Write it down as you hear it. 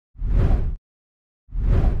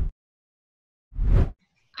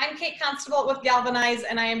I'm Kate Constable with GALvanize,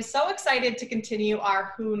 and I am so excited to continue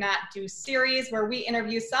our Who Not Do series, where we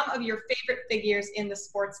interview some of your favorite figures in the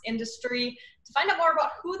sports industry to find out more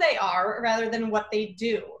about who they are rather than what they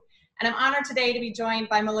do. And I'm honored today to be joined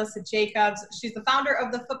by Melissa Jacobs. She's the founder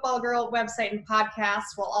of the Football Girl website and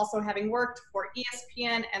podcast, while also having worked for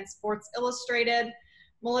ESPN and Sports Illustrated.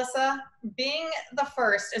 Melissa, being the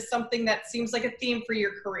first is something that seems like a theme for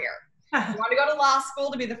your career. You want to go to law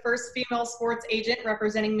school to be the first female sports agent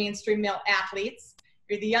representing mainstream male athletes.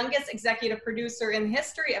 You're the youngest executive producer in the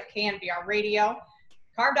history of KNBR Radio.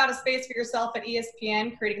 Carved out a space for yourself at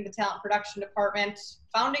ESPN, creating the talent production department,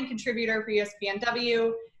 founding contributor for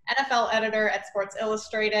ESPNW, NFL editor at Sports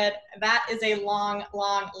Illustrated. That is a long,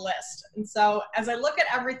 long list. And so as I look at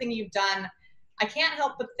everything you've done, I can't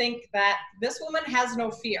help but think that this woman has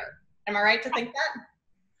no fear. Am I right to think that?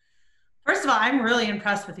 First of all, I'm really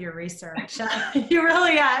impressed with your research. You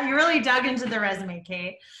really dug into the resume,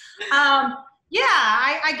 Kate. Yeah,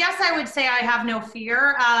 I guess I would say I have no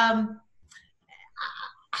fear.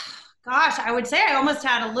 Gosh, I would say I almost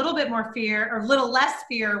had a little bit more fear, or a little less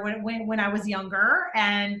fear when I was younger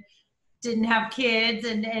and didn't have kids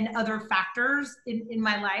and other factors in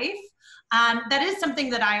my life. That is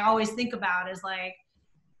something that I always think about, is like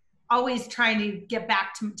always trying to get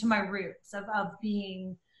back to my roots of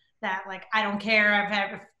being that, like, I don't care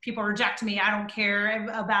if people reject me, I don't care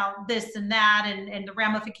about this and that and the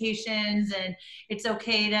ramifications, and it's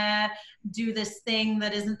okay to do this thing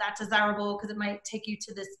that isn't that desirable because it might take you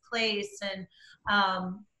to this place. And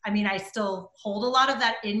I mean, I still hold a lot of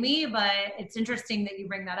that in me, but it's interesting that you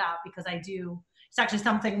bring that up, because I do. It's actually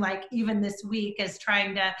something, like, even this week, as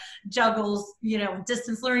trying to juggle,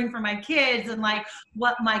 distance learning for my kids and like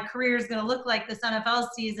what my career is going to look like this NFL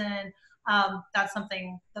season. That's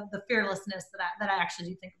something, the fearlessness that I actually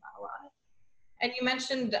do think about a lot. And you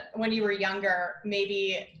mentioned when you were younger,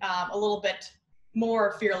 maybe a little bit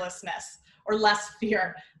more fearlessness, or less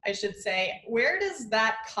fear, I should say. Where does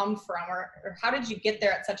that come from, or how did you get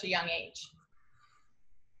there at such a young age?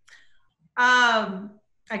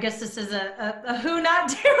 I guess this is a who not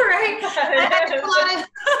do, right? A lot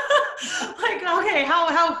of, like, okay,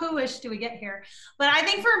 how who-ish do we get here? But I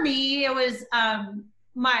think for me, it was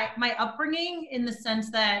my upbringing, in the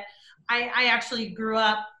sense that I actually grew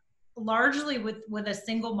up largely with a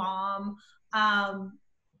single mom,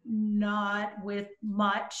 not with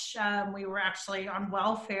much. We were actually on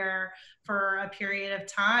welfare for a period of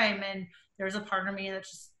time, and there's a part of me that's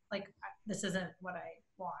just like, this isn't what I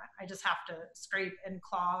want. I just have to scrape and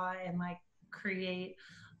claw and like create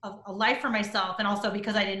a life for myself. And also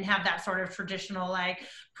because I didn't have that sort of traditional, like,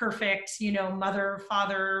 perfect, mother,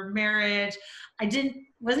 father marriage.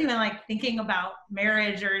 Wasn't even like thinking about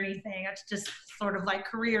marriage or anything. It's just sort of like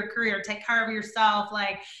career, take care of yourself.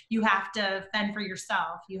 Like, you have to fend for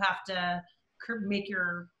yourself. You have to make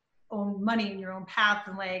your own money in your own path.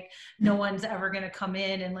 And like, no one's ever going to come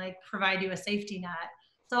in and like provide you a safety net.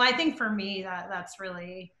 So I think for me, that's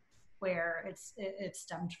really where it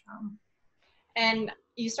stemmed from. And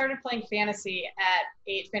you started playing fantasy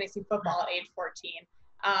football at age 14.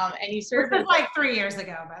 And you served This was like 3 years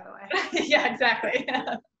ago, by the way. Yeah, exactly.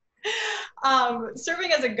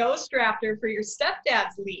 Serving as a ghost drafter for your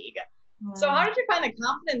stepdad's league. So how did you find the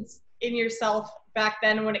confidence in yourself back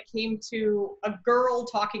then when it came to a girl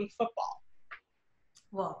talking football?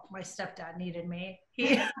 Well, my stepdad needed me.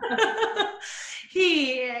 He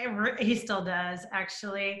he still does,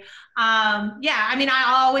 actually. Yeah, I mean, I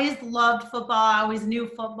always loved football. I always knew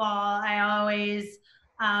football. I always,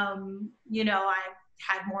 I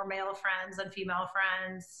had more male friends than female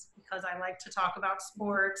friends because I like to talk about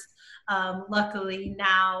sports. Luckily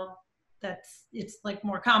now, it's like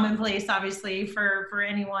more commonplace, obviously, for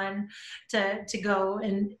anyone to go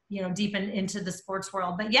and deep into the sports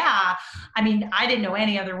world. But yeah, I mean, I didn't know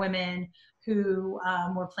any other women who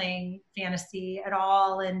were playing fantasy at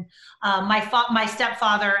all. And my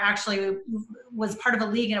stepfather actually was part of a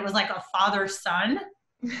league, and it was like a father-son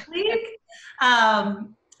league.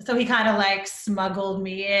 So he kind of like smuggled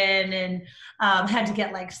me in and had to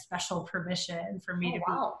get like special permission for me to be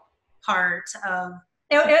part of.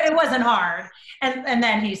 It wasn't hard. And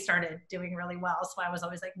then he started doing really well. So I was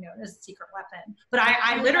always like known as a secret weapon. But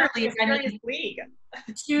I literally, league.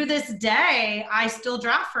 To this day, I still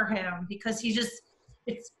draft for him, because he's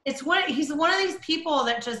one of these people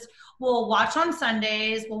that just will watch on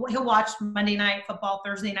Sundays. He'll watch Monday night football,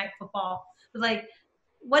 Thursday night football. But like,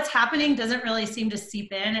 what's happening doesn't really seem to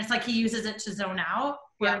seep in. It's like he uses it to zone out.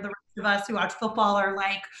 Where the rest of us who watch football are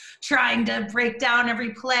like trying to break down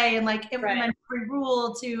every play and like implement every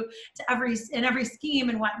rule to every scheme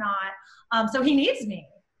and whatnot. So he needs me,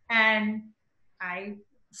 and I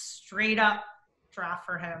straight up draft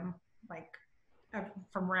for him, like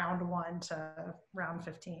from round 1 to round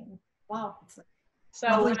 15. Wow. Like,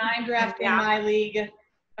 so when I'm drafting my league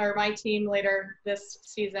or my team later this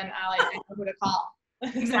season, I know who to call.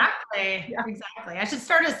 Exactly. Yeah. Exactly. I should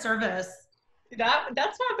start a service. That's not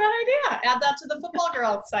a bad idea. Add that to the football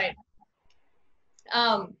girl site.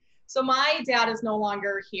 So my dad is no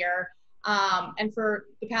longer here. And for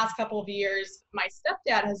the past couple of years, my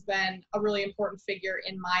stepdad has been a really important figure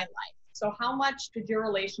in my life. So how much did your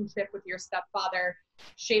relationship with your stepfather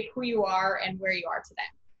shape who you are and where you are today?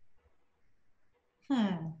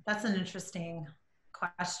 That's an interesting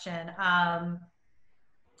question. And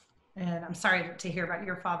I'm sorry to hear about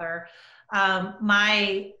your father.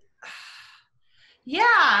 Yeah,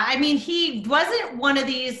 I mean, he wasn't one of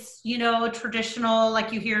these, traditional,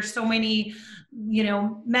 like you hear so many,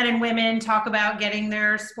 men and women talk about getting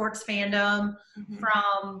their sports fandom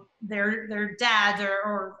from their dads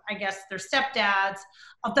or I guess their stepdads.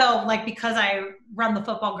 Although, like, because I run the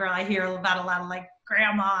Football Girl, I hear about a lot of like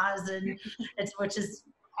grandmas and which is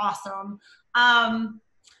awesome.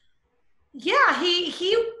 Yeah,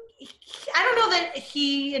 he I don't know that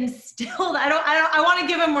he instilled, I want to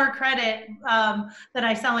give him more credit than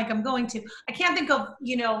I sound like I'm going to. I can't think of,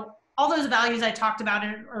 all those values I talked about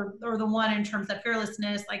or the one in terms of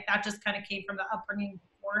fearlessness, like that just kind of came from the upbringing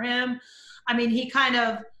before him. I mean, he kind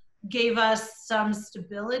of gave us some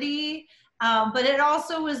stability, but it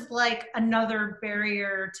also was like another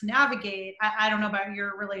barrier to navigate. I don't know about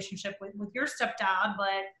your relationship with your stepdad,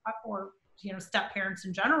 or step parents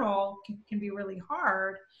in general can be really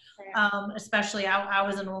hard. Especially I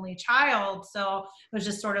was an only child, so it was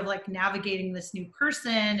just sort of like navigating this new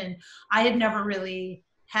person, and I had never really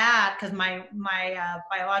had, because my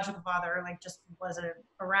biological father like just wasn't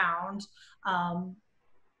around,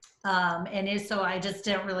 so I just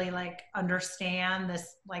didn't really like understand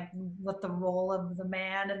this, like what the role of the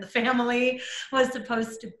man in the family was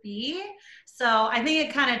supposed to be. So I think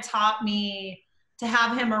it kind of taught me to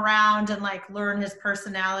have him around and like learn his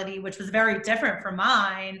personality, which was very different from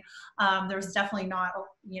mine. There was definitely not,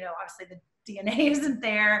 obviously the DNA isn't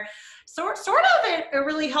there. Sort of it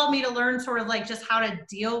really helped me to learn sort of like just how to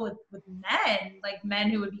deal with men, like men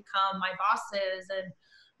who would become my bosses and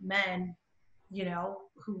men,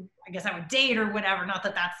 who I guess I would date or whatever. Not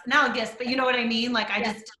that that's analogous, but you know what I mean? Like I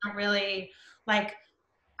just didn't really like,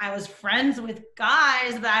 I was friends with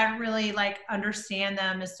guys, but I didn't really like understand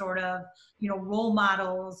them as sort of, role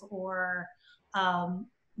models or,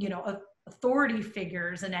 authority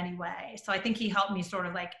figures in any way. So I think he helped me sort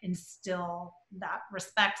of like instill that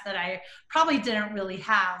respect that I probably didn't really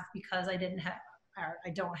have because I don't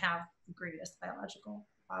have the greatest biological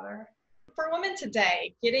father. For women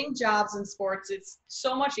today, getting jobs in sports is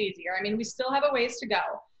so much easier. I mean, we still have a ways to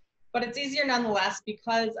go, but it's easier nonetheless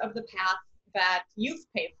because of the path that you've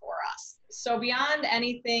paved for us. So beyond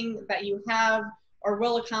anything that you have or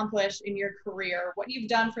will accomplish in your career, what you've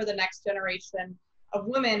done for the next generation of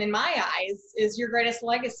women, in my eyes, is your greatest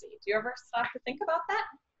legacy. Do you ever stop to think about that?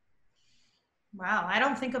 Wow, I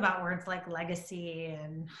don't think about words like legacy,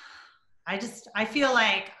 and I feel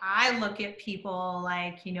like I look at people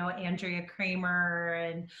like, Andrea Kramer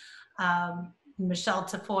and Michelle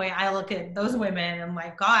Tafoya. I look at those women and I'm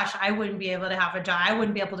like, gosh, I wouldn't be able to have a job. I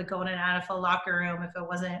wouldn't be able to go in an NFL locker room if it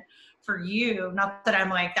wasn't for you. Not that I'm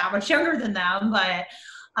like that much younger than them, but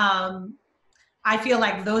I feel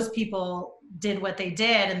like those people did what they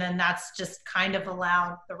did, and then that's just kind of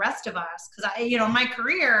allowed the rest of us. Because my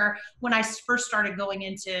career, when I first started going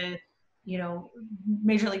into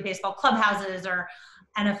Major League Baseball clubhouses or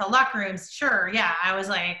NFL locker rooms, sure, yeah, I was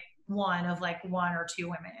like one of like one or two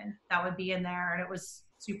women that would be in there, and it was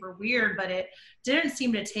super weird, but it didn't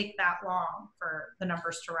seem to take that long for the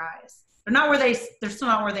numbers to rise. They're still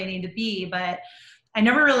not where they need to be, but I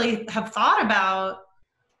never really have thought about,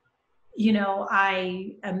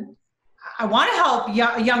 I want to help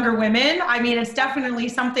younger women. I mean, it's definitely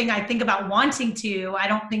something I think about wanting to. I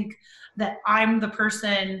don't think that I'm the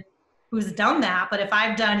person who's done that, but if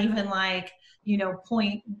I've done even like,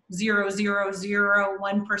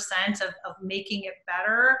 0.0001% of making it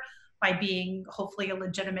better by being hopefully a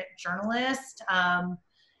legitimate journalist,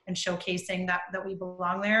 and showcasing that we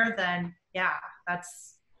belong there, then yeah,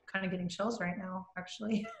 that's kind of getting chills right now,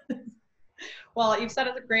 actually. Well, you've set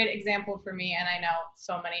a great example for me, and I know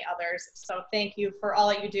so many others. So thank you for all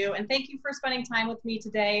that you do, and thank you for spending time with me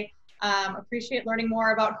today. Appreciate learning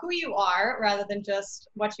more about who you are rather than just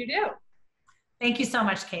what you do. Thank you so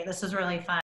much, Kate. This was really fun.